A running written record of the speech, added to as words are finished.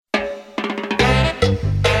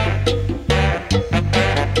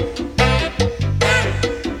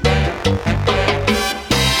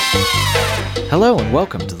Hello and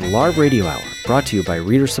welcome to the LARB Radio Hour, brought to you by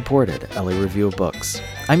reader-supported LA Review of Books.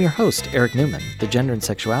 I'm your host, Eric Newman, the gender and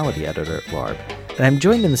sexuality editor at LARB, and I'm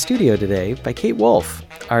joined in the studio today by Kate Wolf,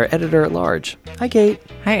 our editor-at-large. Hi, Kate.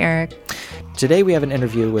 Hi, Eric. Today we have an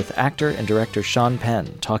interview with actor and director Sean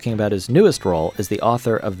Penn, talking about his newest role as the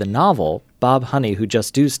author of the novel Bob Honey Who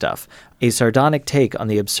Just Do Stuff, a sardonic take on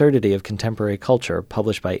the absurdity of contemporary culture,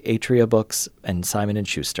 published by Atria Books and Simon &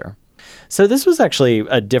 Schuster. So this was actually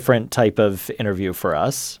a different type of interview for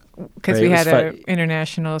us. Because we had an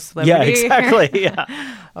international celebrity. Yeah, exactly. Yeah.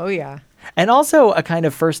 Oh, yeah. And also a kind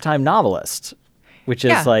of first-time novelist, which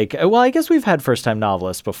is like, well, I guess we've had first-time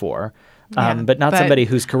novelists before, but not somebody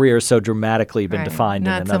whose career has so dramatically been defined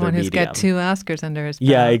in another medium. Not someone who's got 2 Oscars under his belt.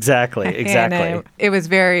 Yeah, exactly. And it was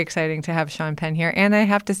very exciting to have Sean Penn here. And I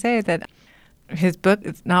have to say that his book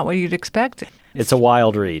is not what you'd expect. It's a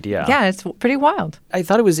wild read, yeah. Yeah, it's pretty wild. I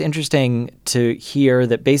thought it was interesting to hear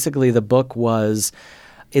that basically the book was,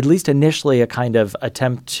 at least initially, a kind of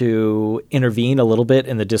attempt to intervene a little bit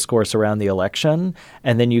in the discourse around the election.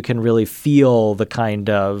 And then you can really feel the kind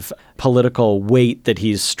of political weight that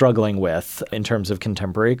he's struggling with in terms of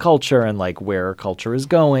contemporary culture and like where culture is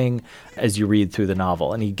going as you read through the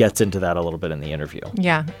novel. And he gets into that a little bit in the interview.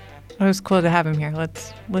 Yeah. It was cool to have him here.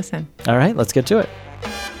 Let's listen. All right, let's get to it.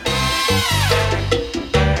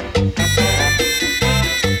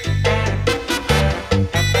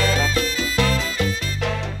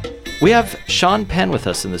 We have Sean Penn with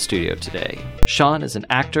us in the studio today. Sean is an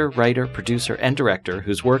actor, writer, producer, and director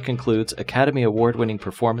whose work includes Academy Award-winning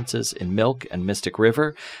performances in Milk and Mystic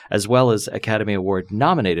River, as well as Academy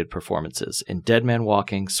Award-nominated performances in Dead Man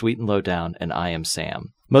Walking, Sweet and Low Down, and I Am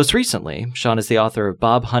Sam. Most recently, Sean is the author of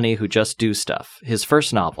Bob Honey Who Just Do Stuff, his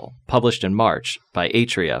first novel, published in March by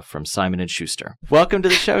Atria from Simon & Schuster. Welcome to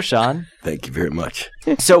the show, Sean. Thank you very much.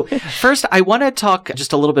 So first, I want to talk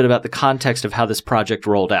just a little bit about the context of how this project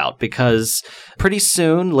rolled out, because pretty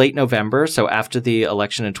soon, late November, so after the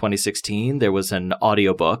election in 2016, there was an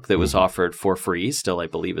audiobook that was offered for free, still I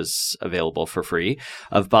believe is available for free,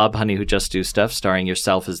 of Bob Honey Who Just Do Stuff, starring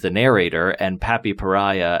yourself as the narrator and Pappy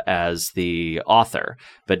Pariah as the author.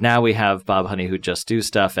 But now we have Bob Honey Who Just Do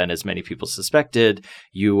Stuff, and as many people suspected,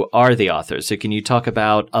 you are the author. So can you talk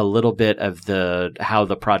about a little bit of how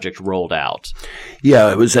the project rolled out?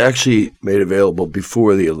 Yeah, it was actually made available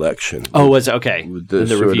before the election. Oh, was it? Okay.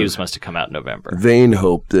 The reviews must have come out in November. Vain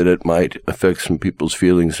hope that it might affect some people's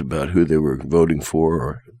feelings about who they were voting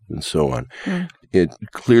for and so on. It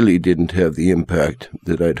clearly didn't have the impact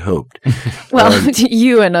that I'd hoped. Well,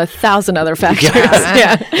 you and 1,000 other factors.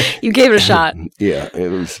 Yeah. You gave it a shot. Yeah, it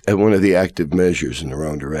was one of the active measures in the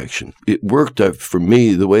wrong direction. It worked for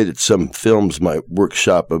me the way that some films might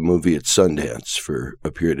workshop a movie at Sundance for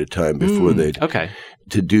a period of time before they'd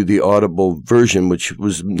to do the audible version, which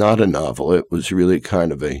was not a novel. It was really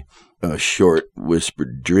kind of a short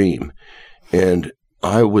whispered dream. And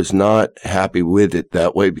I was not happy with it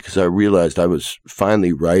that way because I realized I was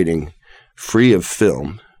finally writing free of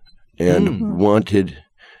film and wanted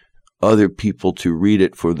other people to read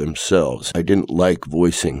it for themselves. I didn't like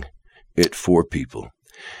voicing it for people.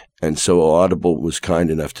 And so Audible was kind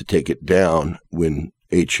enough to take it down when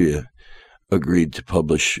Atria agreed to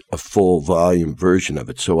publish a full volume version of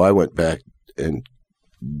it. So I went back and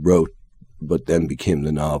wrote, but then became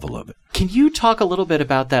the novel of it. Can you talk a little bit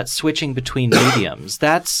about that switching between mediums?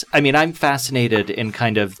 I'm fascinated in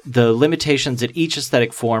kind of the limitations that each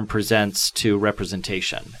aesthetic form presents to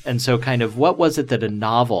representation. And so kind of what was it that a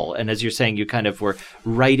novel, and as you're saying, you kind of were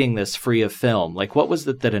writing this free of film, like what was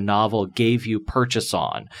it that a novel gave you purchase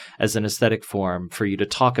on as an aesthetic form for you to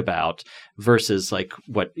talk about versus like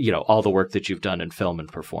what, all the work that you've done in film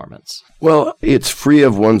and performance? Well, it's free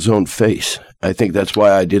of one's own face. I think that's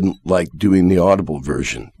why I didn't like doing the Audible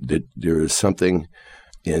version. That there is something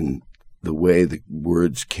in the way the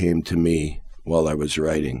words came to me while I was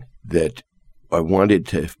writing that I wanted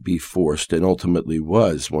to be forced, and ultimately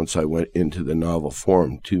was, once I went into the novel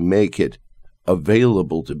form, to make it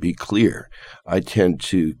available to be clear. I tend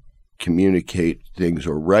to communicate things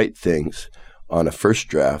or write things on a first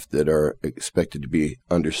draft that are expected to be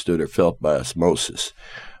understood or felt by osmosis,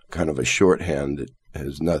 kind of a shorthand that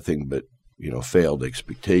has nothing but failed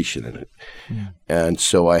expectation in it. And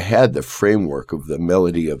so I had the framework of the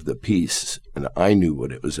melody of the piece, and I knew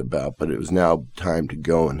what it was about, but it was now time to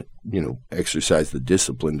go and, exercise the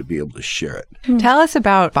discipline to be able to share it. Tell us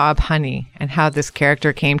about Bob Honey and how this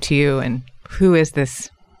character came to you, and who is this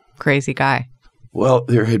crazy guy? Well,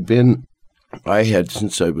 I had,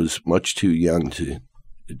 since I was much too young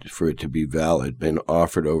for it to be valid, been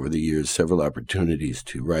offered over the years several opportunities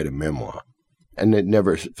to write a memoir. And it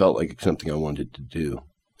never felt like something I wanted to do.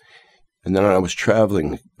 And then I was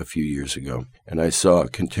traveling a few years ago, and I saw a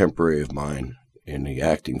contemporary of mine in the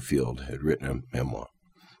acting field had written a memoir.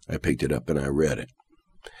 I picked it up and I read it.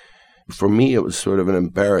 For me, it was sort of an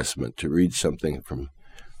embarrassment to read something from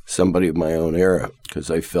somebody of my own era,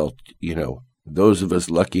 because I felt, those of us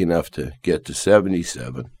lucky enough to get to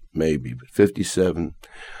 77, maybe, but 57,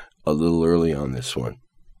 a little early on this one.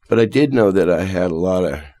 But I did know that I had a lot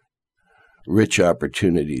of rich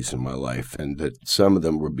opportunities in my life, and that some of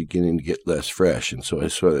them were beginning to get less fresh. And so I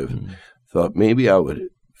sort of thought maybe I would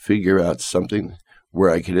figure out something where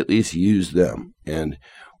I could at least use them. And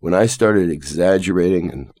when I started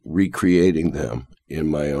exaggerating and recreating them in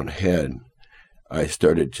my own head, I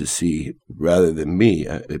started to see, rather than me,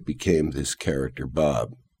 it became this character,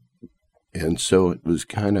 Bob. And so it was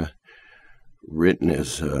kind of written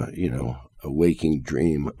as, a waking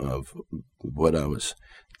dream of what I was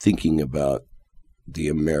thinking about the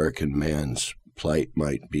American man's plight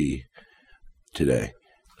might be today.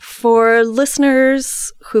 For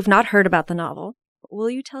listeners who've not heard about the novel, will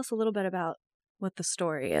you tell us a little bit about what the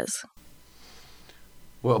story is?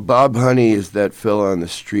 Well, Bob Honey is that fella on the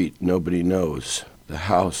street nobody knows. The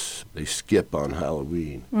house they skip on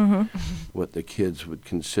Halloween. Mm-hmm. What the kids would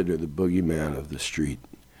consider the boogeyman of the street.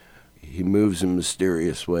 He moves in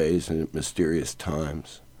mysterious ways and at mysterious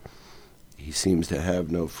times. He seems to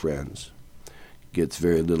have no friends, gets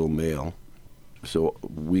very little mail. So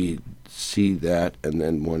we see that and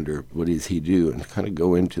then wonder, what does he do? And kind of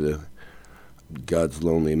go into the God's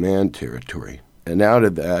lonely man territory. And out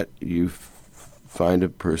of that, you find a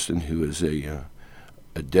person who is a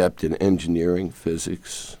adept in engineering,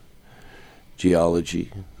 physics,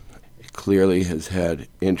 geology. Clearly has had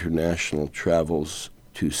international travels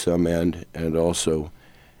to some end, and also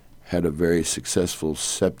had a very successful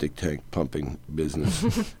septic tank pumping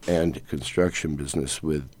business and construction business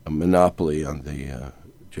with a monopoly on the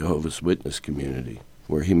Jehovah's Witness community,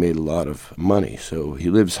 where he made a lot of money. So he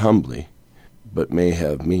lives humbly, but may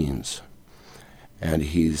have means. And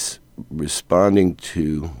he's responding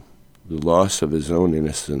to the loss of his own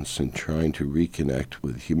innocence and trying to reconnect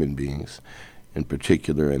with human beings, in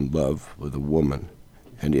particular in love with a woman.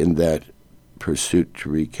 And in that pursuit to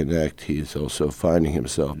reconnect, he is also finding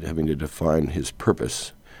himself having to define his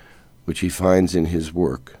purpose, which he finds in his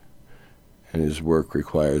work. And his work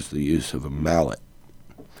requires the use of a mallet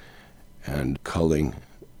and culling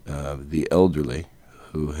the elderly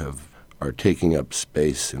who are taking up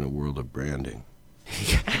space in a world of branding.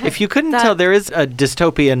 If you couldn't tell, there is a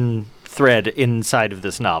dystopian thread inside of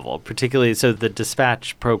this novel, particularly so the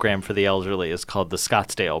dispatch program for the elderly is called the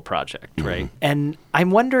Scottsdale Project, right? Mm-hmm. And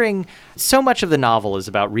I'm wondering, so much of the novel is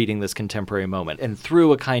about reading this contemporary moment and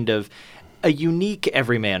through a kind of a unique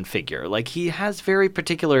everyman figure. Like, he has very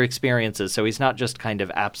particular experiences, so he's not just kind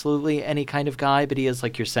of absolutely any kind of guy, but he is,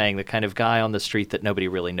 like you're saying, the kind of guy on the street that nobody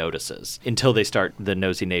really notices until the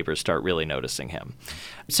nosy neighbors start really noticing him.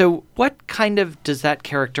 So what kind of does that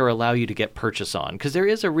character allow you to get purchase on? Because there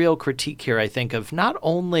is a real critique here, I think, of not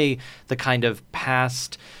only the kind of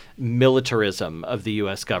past militarism of the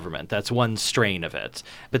U.S. government. That's one strain of it.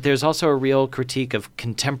 But there's also a real critique of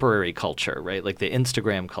contemporary culture, right? Like the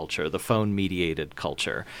Instagram culture, the phone-mediated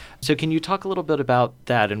culture. So can you talk a little bit about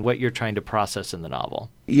that and what you're trying to process in the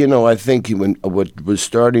novel? I think what was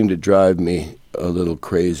starting to drive me a little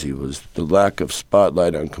crazy was the lack of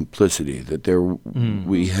spotlight on complicity, that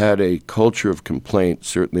we had a culture of complaint,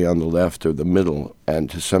 certainly on the left or the middle, and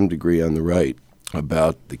to some degree on the right,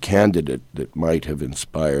 about the candidate that might have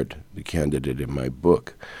inspired the candidate in my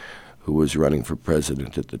book, who was running for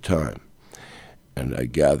president at the time, and I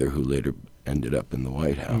gather who later ended up in the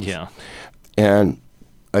White House. Yeah. And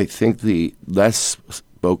I think the less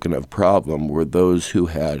spoken of problem were those who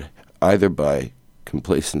had, either by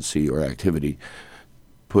complacency or activity,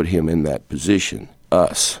 put him in that position,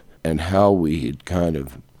 us, and how we had kind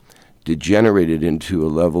of degenerated into a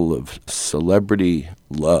level of celebrity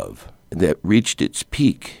love that reached its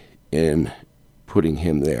peak in putting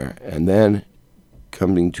him there, and then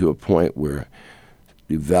coming to a point where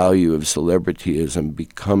the value of celebrityism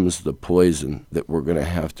becomes the poison that we're going to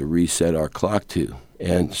have to reset our clock to.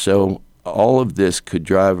 And so all of this could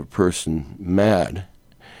drive a person mad.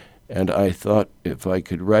 And I thought if I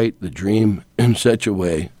could write the dream in such a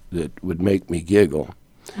way that would make me giggle,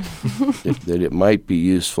 that it might be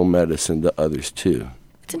useful medicine to others too.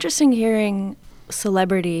 It's interesting hearing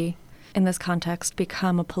celebrity in this context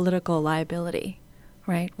become a political liability,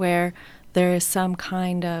 right? Where there is some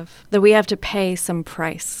kind of, that we have to pay some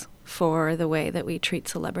price for the way that we treat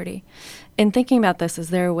celebrity. In thinking about this, is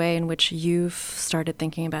there a way in which you've started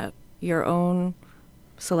thinking about your own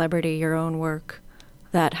celebrity, your own work,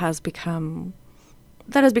 that has become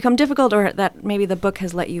that has become difficult or that maybe the book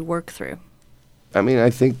has let you work through? I mean, I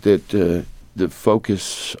think that the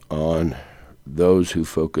focus on those who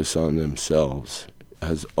focus on themselves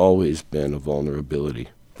has always been a vulnerability.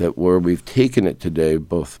 That where we've taken it today,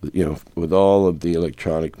 both, with all of the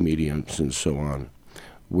electronic mediums and so on,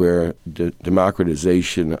 where the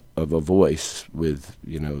democratization of a voice with,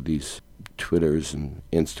 these Twitters and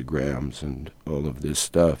Instagrams and all of this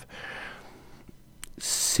stuff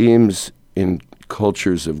seems in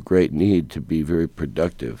cultures of great need to be very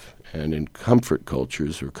productive. And in comfort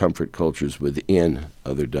cultures, or comfort cultures within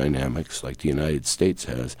other dynamics, like the United States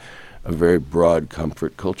has, a very broad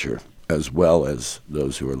comfort culture, as well as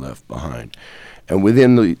those who are left behind. And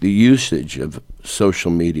within the usage of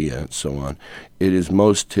social media and so on, it is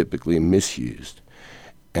most typically misused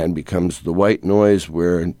and becomes the white noise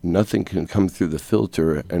where nothing can come through the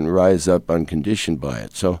filter and rise up unconditioned by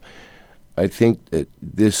it. So I think that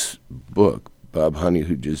this book, Bob Honey,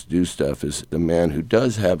 Who Just Do Stuff, is a man who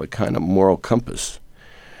does have a kind of moral compass,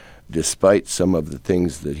 despite some of the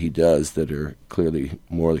things that he does that are clearly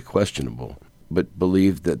morally questionable, but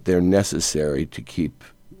believe that they're necessary to keep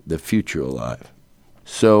the future alive.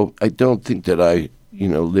 So I don't think that I,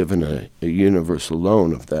 live in a universe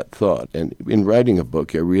alone of that thought. And in writing a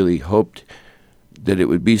book, I really hoped that it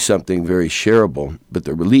would be something very shareable, but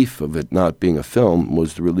the relief of it not being a film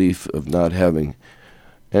was the relief of not having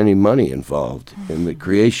any money involved in the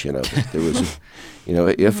creation of it. There was,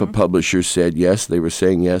 if a publisher said yes, they were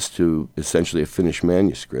saying yes to essentially a finished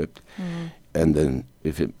manuscript. And then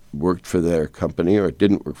if it worked for their company or it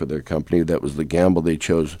didn't work for their company, that was the gamble they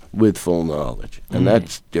chose with full knowledge. And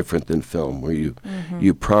that's different than film, where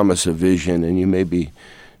you promise a vision and you may be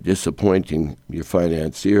disappointing your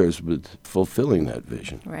financiers with fulfilling that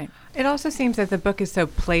vision. Right. It also seems that the book is so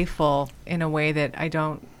playful in a way that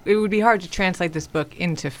it would be hard to translate this book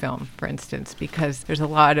into film, for instance, because there's a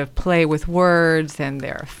lot of play with words and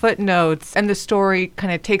there are footnotes, and the story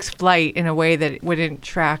kind of takes flight in a way that it wouldn't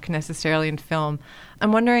track necessarily in film.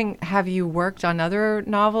 I'm wondering, have you worked on other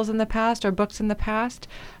novels in the past or books in the past?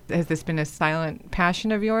 Has this been a silent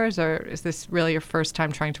passion of yours, or is this really your first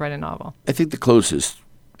time trying to write a novel? I think the closest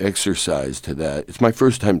exercise to that, it's my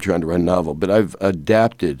first time trying to write a novel, but I've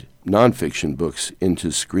adapted nonfiction books into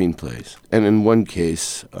screenplays. And in one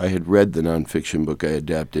case, I had read the nonfiction book I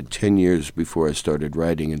adapted 10 years before I started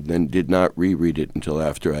writing, and then did not reread it until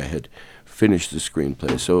after I had finished the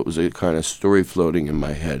screenplay. So it was a kind of story floating in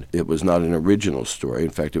my head. It was not an original story. In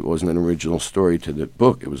fact, it wasn't an original story to the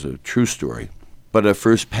book. It was a true story. But a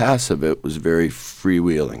first pass of it was very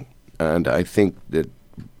freewheeling. And I think that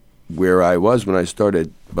where I was when I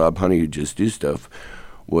started Bob Honey, Who Just Do Stuff,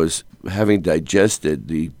 was having digested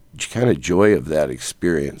the kind of joy of that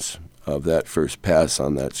experience, of that first pass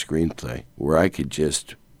on that screenplay, where I could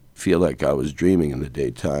just feel like I was dreaming in the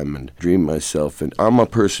daytime and dream myself. And I'm a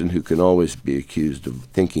person who can always be accused of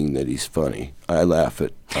thinking that he's funny. I laugh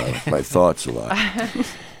at my thoughts a lot.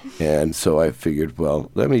 And so I figured,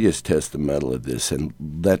 well, let me just test the mettle of this and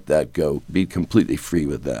let that go, be completely free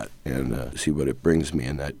with that, and see what it brings me.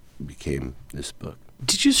 And that became this book.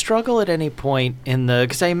 Did you struggle at any point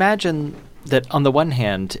because I imagine that on the one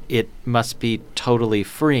hand, it must be totally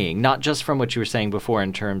freeing, not just from what you were saying before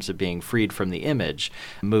in terms of being freed from the image,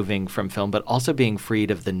 moving from film, but also being freed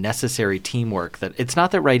of the necessary teamwork. That it's not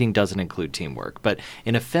that writing doesn't include teamwork, but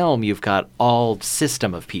in a film, you've got all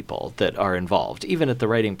system of people that are involved, even at the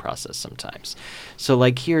writing process sometimes. So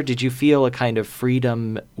like here, did you feel a kind of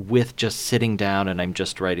freedom with just sitting down and I'm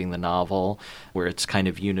just writing the novel, where it's kind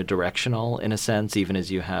of unidirectional in a sense, even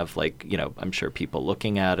as you have I'm sure people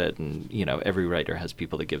looking at it and, every writer has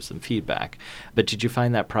people that gives them feedback. But did you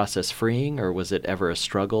find that process freeing, or was it ever a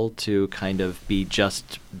struggle to kind of be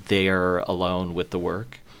just there alone with the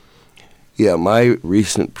work? Yeah, my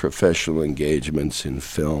recent professional engagements in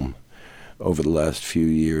film over the last few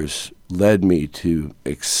years led me to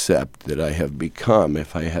accept that I have become,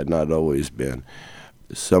 if I had not always been,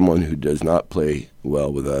 someone who does not play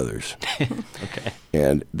well with others. Okay.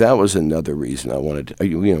 And that was another reason I wanted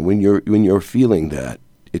to, when you're feeling that,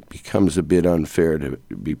 it becomes a bit unfair to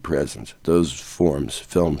be present. Those forms,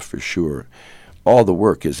 film for sure, all the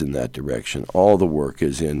work is in that direction. All the work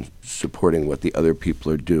is in supporting what the other people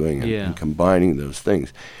are doing and combining those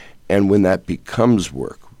things. And when that becomes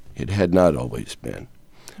work, it had not always been,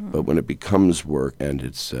 but when it becomes work and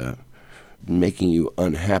it's making you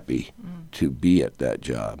unhappy to be at that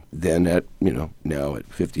job, then now at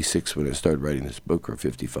 56 when I started writing this book, or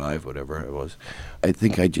 55, whatever I was, I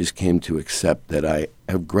think I just came to accept that I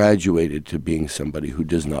have graduated to being somebody who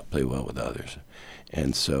does not play well with others.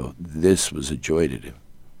 And so this was a joy to do.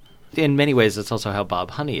 in many ways, it's also how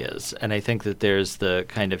Bob Honey is. And I think that there's the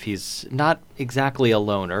kind of, he's not exactly a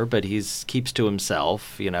loner, but he's keeps to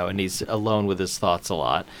himself, and he's alone with his thoughts a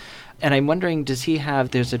lot. And I'm wondering,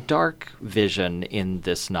 there's a dark vision in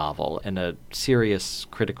this novel and a serious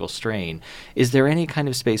critical strain. Is there any kind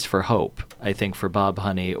of space for hope, I think, for Bob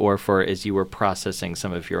Honey, or for, as you were processing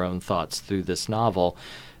some of your own thoughts through this novel,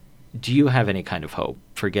 do you have any kind of hope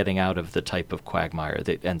for getting out of the type of quagmire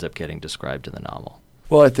that ends up getting described in the novel?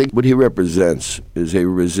 Well, I think what he represents is a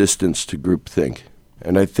resistance to groupthink.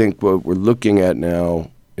 And I think what we're looking at now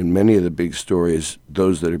in many of the big stories,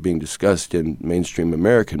 those that are being discussed in mainstream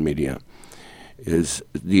American media, is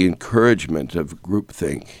the encouragement of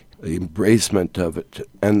groupthink, the embracement of it,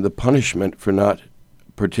 and the punishment for not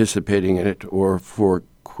participating in it or for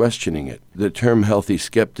questioning it. The term healthy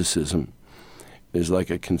skepticism is like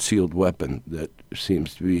a concealed weapon that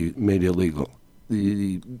seems to be made illegal.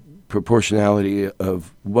 The proportionality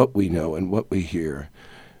of what we know and what we hear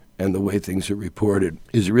and the way things are reported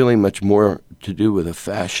is really much more to do with a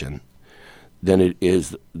fashion than it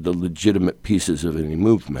is the legitimate pieces of any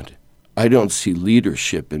movement. I don't see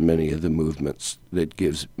leadership in many of the movements that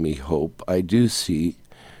gives me hope. I do see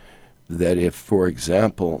that if, for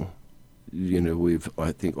example, we've,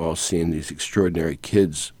 I think, all seen these extraordinary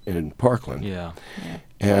kids in Parkland. Yeah.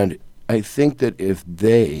 And I think that if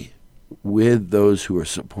they, with those who are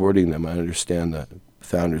supporting them, I understand the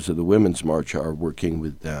founders of the Women's March are working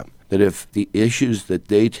with them, that if the issues that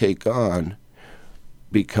they take on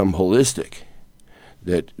become holistic,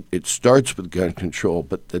 that it starts with gun control,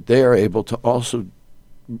 but that they are able to also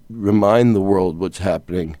remind the world what's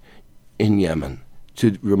happening in Yemen,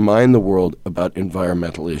 to remind the world about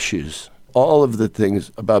environmental issues, all of the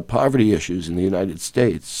things about poverty issues in the United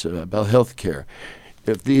States, about health care.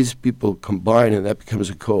 If these people combine and that becomes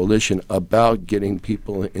a coalition about getting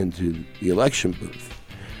people into the election booth,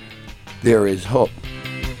 there is hope.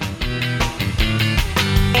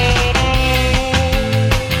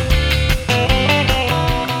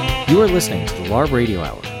 You are listening to the LARB Radio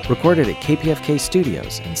Hour, recorded at KPFK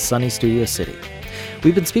Studios in sunny Studio City.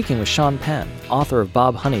 We've been speaking with Sean Penn, author of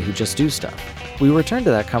Bob Honey Who Just Do Stuff. We will return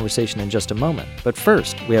to that conversation in just a moment, but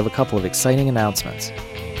first, we have a couple of exciting announcements.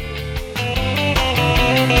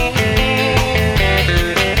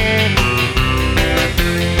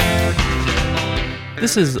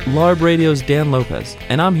 This is LARB Radio's Dan Lopez,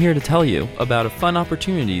 and I'm here to tell you about a fun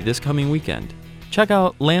opportunity this coming weekend. Check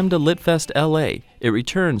out Lambda Litfest LA. It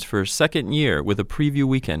returns for a second year with a preview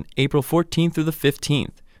weekend, April 14th through the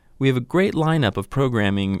 15th. We have a great lineup of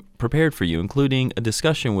programming prepared for you, including a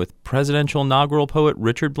discussion with presidential inaugural poet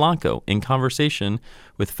Richard Blanco in conversation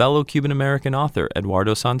with fellow Cuban-American author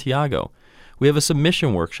Eduardo Santiago. We have a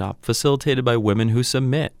submission workshop facilitated by Women Who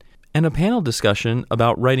Submit, and a panel discussion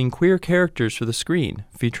about writing queer characters for the screen,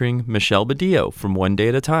 featuring Michelle Badillo from One Day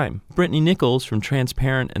at a Time, Brittany Nichols from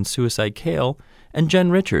Transparent and Suicide Kale, and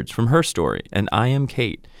Jen Richards from Her Story and I Am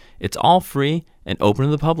Kate. It's all free and open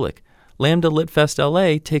to the public. Lambda Litfest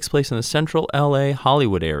LA takes place in the central LA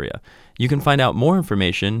Hollywood area. You can find out more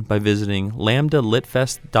information by visiting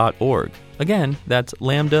lambdalitfest.org. Again, that's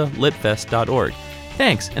lambdalitfest.org.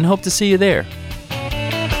 Thanks, and hope to see you there.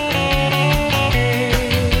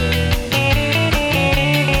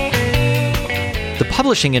 The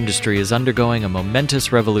publishing industry is undergoing a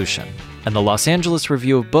momentous revolution, and the Los Angeles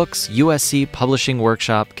Review of Books USC Publishing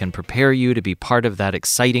Workshop can prepare you to be part of that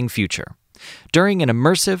exciting future. During an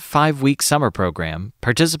immersive 5-week summer program,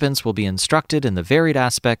 participants will be instructed in the varied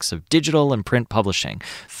aspects of digital and print publishing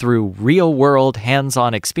through real-world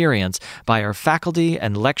hands-on experience by our faculty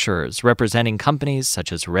and lecturers representing companies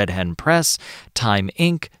such as Red Hen Press, Time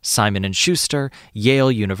Inc., Simon & Schuster,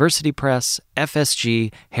 Yale University Press,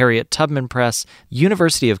 FSG, Harriet Tubman Press,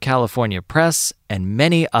 University of California Press, and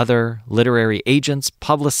many other literary agents,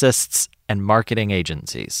 publicists, and marketing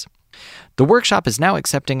agencies. The workshop is now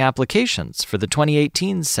accepting applications for the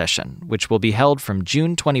 2018 session, which will be held from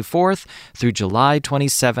June 24th through July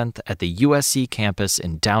 27th at the USC campus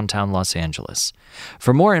in downtown Los Angeles.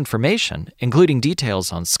 For more information, including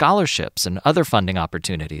details on scholarships and other funding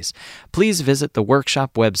opportunities, please visit the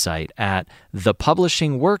workshop website at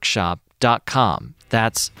thepublishingworkshop.com.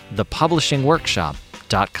 That's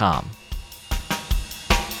thepublishingworkshop.com.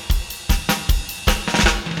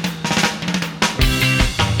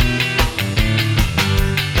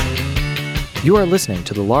 You are listening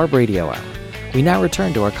to the LARB Radio Hour. We now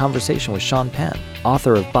return to our conversation with Sean Penn,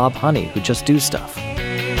 author of Bob Honey Who Just Do Stuff.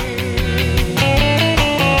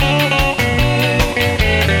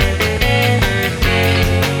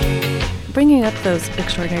 Bringing up those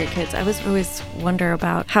extraordinary kids, I was always wonder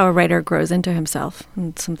about how a writer grows into himself,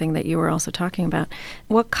 and something that you were also talking about.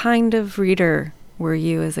 What kind of reader were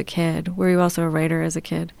you as a kid? Were you also a writer as a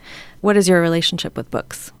kid? What is your relationship with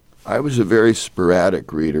books? I was a very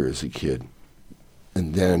sporadic reader as a kid.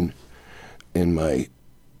 And then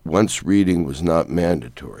once reading was not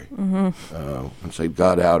mandatory, once I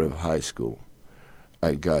got out of high school,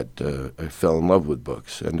 I fell in love with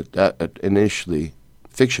books, and initially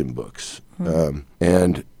fiction books,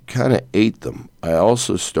 and kind of ate them. I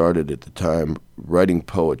also started at the time writing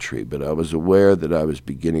poetry, but I was aware that I was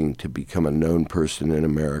beginning to become a known person in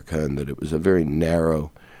America, and that it was a very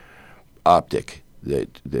narrow optic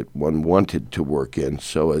that one wanted to work in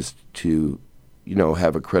so as to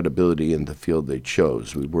have a credibility in the field they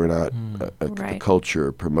chose. We were not a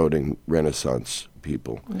culture promoting Renaissance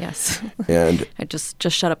people. Yes. And I just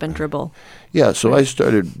shut up and dribble. Yeah, so I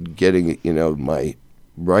started getting, my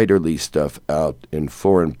writerly stuff out in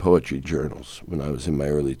foreign poetry journals when I was in my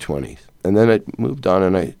early 20s. And then I moved on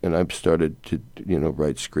and I started to,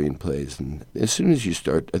 write screenplays. And as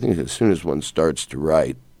soon as one starts to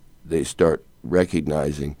write, they start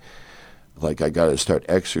recognizing, like, I got to start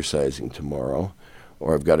exercising tomorrow,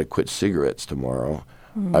 or I've got to quit cigarettes tomorrow.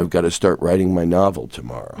 I've got to start writing my novel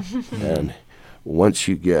tomorrow. And once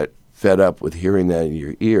you get fed up with hearing that in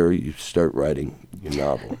your ear, you start writing your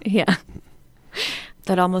novel. Yeah.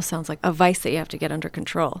 That almost sounds like a vice that you have to get under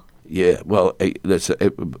control. Yeah, well,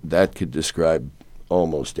 that could describe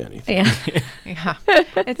almost anything. Yeah. Yeah.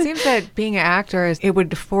 It seems that being an actor, it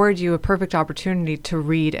would afford you a perfect opportunity to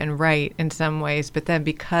read and write in some ways, but then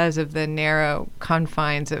because of the narrow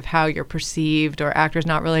confines of how you're perceived, or actors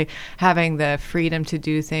not really having the freedom to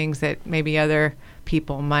do things that maybe other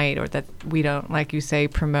people might, or that we don't, like you say,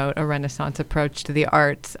 promote a Renaissance approach to the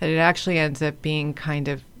arts, it actually ends up being kind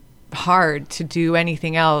of hard to do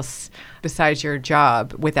anything else besides your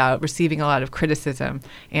job without receiving a lot of criticism.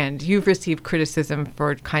 And you've received criticism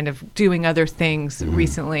for kind of doing other things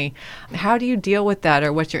recently. How do you deal with that,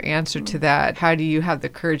 or what's your answer to that? How do you have the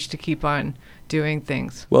courage to keep on doing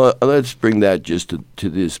things? Well, let's bring that just to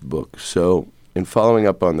this book. So in following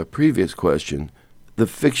up on the previous question, the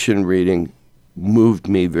fiction reading moved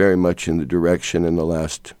me very much in the direction in the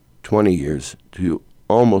last 20 years to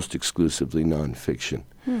almost exclusively nonfiction.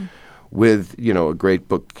 With, a great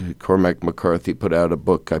book, Cormac McCarthy put out a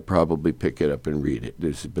book, I probably pick it up and read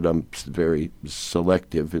it. But I'm very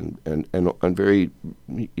selective and I'm very,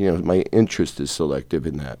 my interest is selective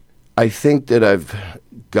in that. I think that I've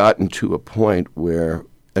gotten to a point where,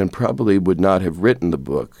 and probably would not have written the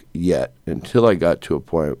book yet until I got to a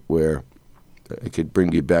point where I could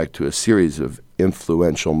bring you back to a series of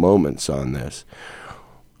influential moments on this.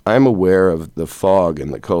 I'm aware of the fog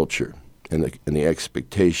in the culture, and the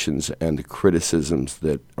expectations and the criticisms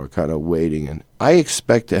that are kind of waiting. And I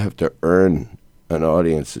expect to have to earn an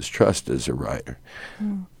audience's trust as a writer.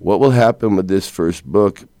 What will happen with this first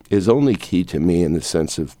book is only key to me in the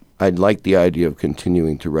sense of I'd like the idea of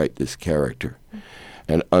continuing to write this character.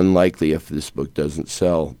 And unlikely, if this book doesn't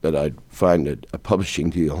sell, that I'd find a publishing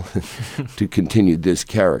deal to continue this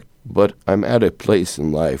character. But I'm at a place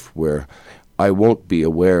in life where I won't be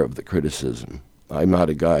aware of the criticism. I'm not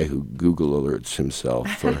a guy who Google alerts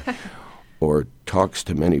himself or talks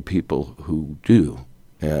to many people who do.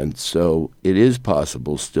 And so it is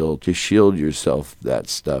possible still to shield yourself that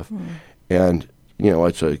stuff. And,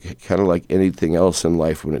 it's kind of like anything else in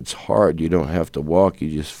life. When it's hard, you don't have to walk.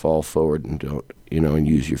 You just fall forward and don't, and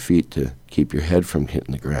use your feet to keep your head from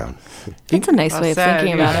hitting the ground. That's a nice way of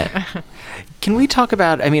thinking about it. Can we talk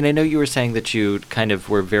about, I know you were saying that you kind of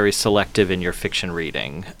were very selective in your fiction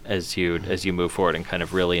reading as you move forward and kind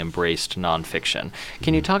of really embraced nonfiction.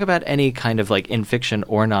 Can you talk about any kind of, like, in fiction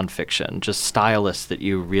or nonfiction, just stylists that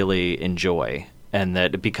you really enjoy? And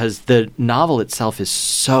that because the novel itself is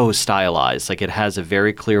so stylized, like, it has a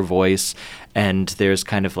very clear voice, and there's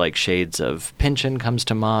kind of like shades of Pynchon comes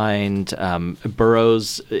to mind,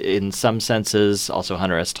 Burroughs in some senses, also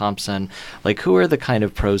Hunter S. Thompson. Like, who are the kind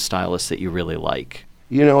of prose stylists that you really like?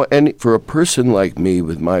 And for a person like me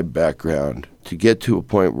with my background, to get to a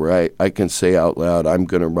point where I can say out loud, I'm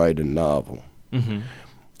going to write a novel,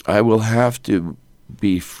 I will have to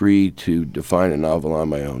be free to define a novel on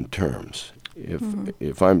my own terms.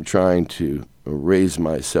 If I'm trying to raise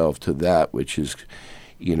myself to that which is,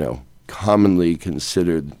 commonly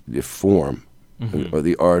considered the form or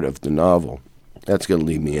the art of the novel, that's going to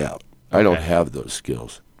leave me out. Okay. I don't have those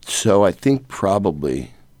skills. So I think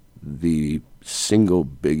probably the single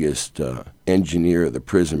biggest engineer of the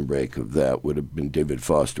prison break of that would have been David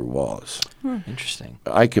Foster Wallace. Interesting.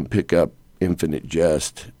 I can pick up Infinite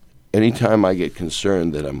Jest anytime I get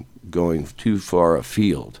concerned that I'm going too far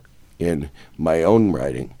afield in my own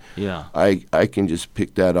writing, I can just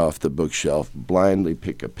pick that off the bookshelf, blindly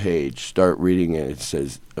pick a page, start reading it. It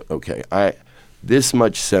says, okay, this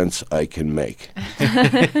much sense I can make.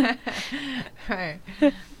 Right.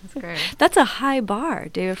 That's great. That's a high bar,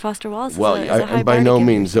 David Foster Wallace. Well, is a high by bar no to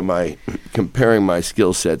means am I comparing my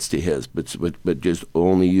skill sets to his, but just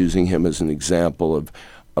only using him as an example of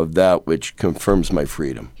that which confirms my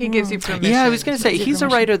freedom. He gives you permission. Yeah, I was going to say, he's a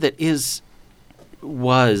writer that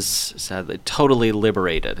was sadly totally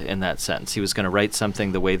liberated in that sense. He was going to write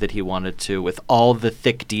something the way that he wanted to, with all the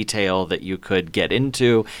thick detail that you could get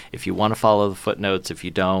into. If you want to follow the footnotes, if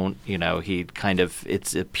you don't, he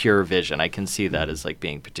it's a pure vision. I can see that as like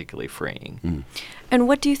being particularly freeing. Mm. And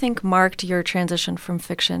what do you think marked your transition from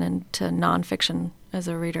fiction into nonfiction as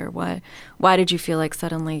a reader? Why did you feel like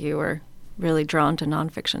suddenly you were really drawn to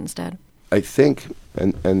nonfiction instead? I think,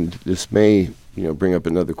 and this may bring up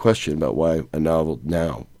another question about why a novel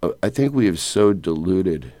now. I think we have so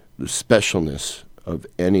diluted the specialness of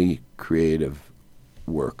any creative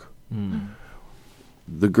work. Mm.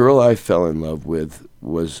 The girl I fell in love with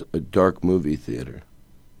was a dark movie theater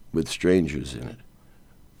with strangers in it,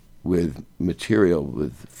 with material,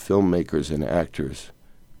 with filmmakers and actors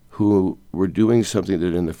who were doing something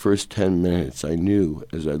that in the first 10 minutes I knew,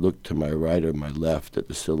 as I looked to my right or my left at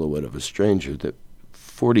the silhouette of a stranger, that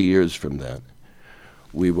 40 years from then,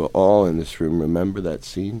 we will all in this room remember that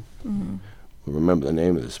scene. Mm-hmm. We'll remember the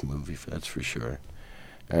name of this movie, that's for sure.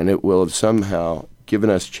 And it will have somehow given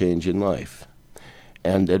us change in life.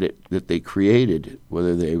 And that they created,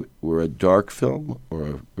 whether they were a dark film or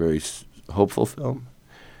a very hopeful film,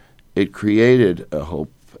 it created a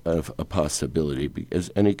hope of a possibility, as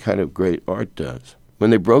any kind of great art does. When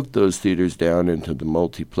they broke those theaters down into the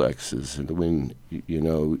multiplexes, and when,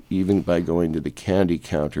 even by going to the candy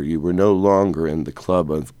counter, you were no longer in the club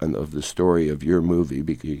of the story of your movie,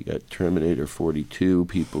 because you got Terminator 42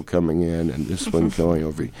 people coming in and this one going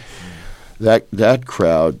over. That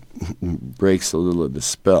crowd breaks a little of the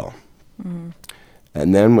spell. Mm.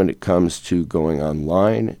 And then when it comes to going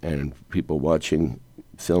online and people watching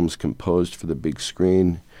films composed for the big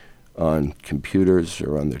screen on computers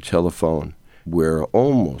or on their telephone, where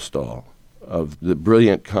almost all of the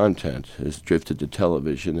brilliant content has drifted to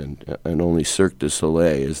television and only Cirque du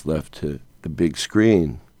Soleil is left to the big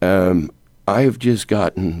screen. I've just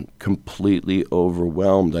gotten completely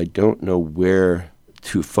overwhelmed. I don't know where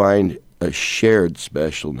to find a shared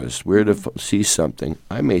specialness, where to see something.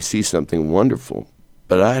 I may see something wonderful,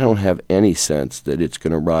 but I don't have any sense that it's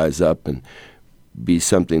going to rise up and be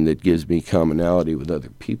something that gives me commonality with other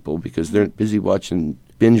people, because they're busy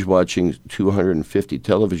binge watching 250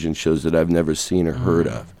 television shows that I've never seen or heard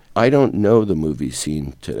of. I don't know the movie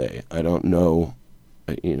scene today. I don't know,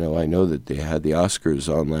 I know that they had the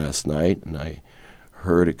Oscars on last night, and I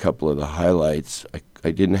heard a couple of the highlights.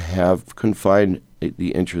 I couldn't find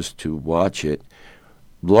the interest to watch it,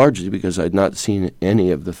 largely because I'd not seen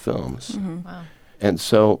any of the films. Mm-hmm. Wow. And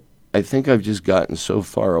so I think I've just gotten so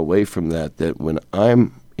far away from that when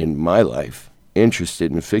I'm in my life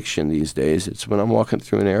interested in fiction these days, it's when I'm walking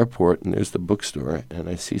through an airport and there's the bookstore and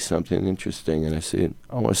I see something interesting and I say,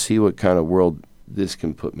 I want to see what kind of world this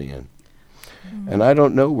can put me in. Mm-hmm. And I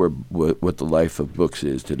don't know what the life of books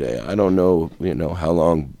is today. I don't know, how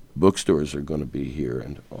long bookstores are going to be here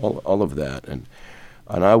and all of that. And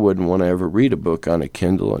I wouldn't want to ever read a book on a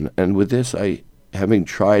Kindle. And with this, having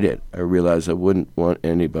tried it, I realized I wouldn't want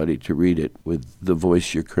anybody to read it with the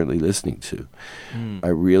voice you're currently listening to. Mm. I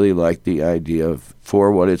really like the idea of,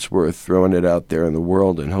 for what it's worth, throwing it out there in the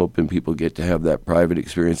world and hoping people get to have that private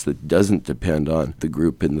experience that doesn't depend on the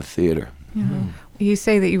group in the theater. Mm-hmm. You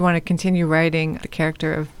say that you want to continue writing the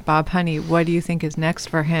character of Bob Honey. What do you think is next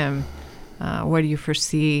for him? What do you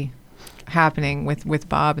foresee happening with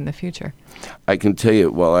Bob in the future? I can tell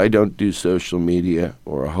you, while I don't do social media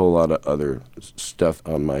or a whole lot of other stuff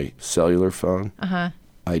on my cellular phone,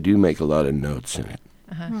 I do make a lot of notes in it.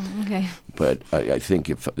 Okay. But I think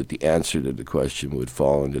if the answer to the question would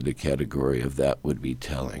fall into the category of that would be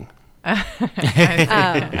telling. Okay.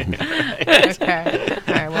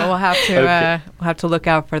 All right. Well, we'll have to look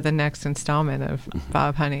out for the next installment of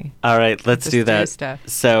Bob Honey. All right, let's do that.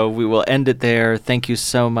 So we will end it there. Thank you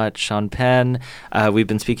so much, Sean Penn. We've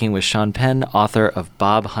been speaking with Sean Penn, author of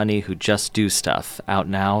Bob Honey, Who Just Do Stuff, out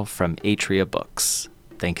now from Atria Books.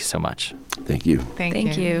 Thank you so much. Thank you.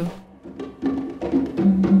 Thank you.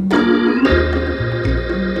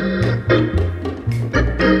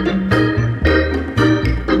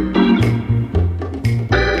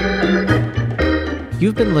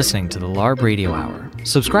 You've been listening to the LARB Radio Hour,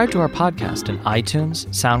 Subscribe to our podcast in iTunes,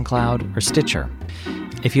 SoundCloud, or Stitcher.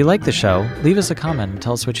 If you like the show, leave us a comment and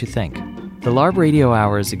tell us what you think. The LARB Radio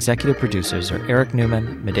Hour's executive producers are Eric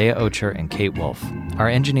Newman, Medea Ocher, and Kate Wolf. Our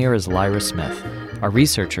engineer is Lyra Smith. Our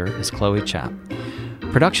researcher is Chloe Chapp.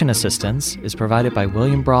 Production assistance is provided by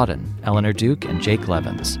William Brodin, Eleanor Duke, and Jake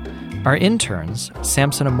Levins. Our interns,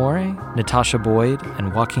 Samson Amore, Natasha Boyd,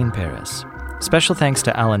 and Joaquin Perez. Special thanks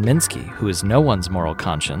to Alan Minsky, who is no one's moral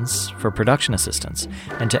conscience, for production assistance,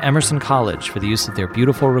 and to Emerson College for the use of their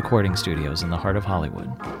beautiful recording studios in the heart of Hollywood.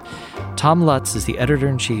 Tom Lutz is the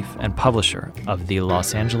editor-in-chief and publisher of the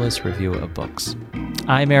Los Angeles Review of Books.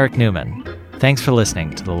 I'm Eric Newman. Thanks for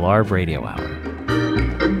listening to the LARB Radio Hour.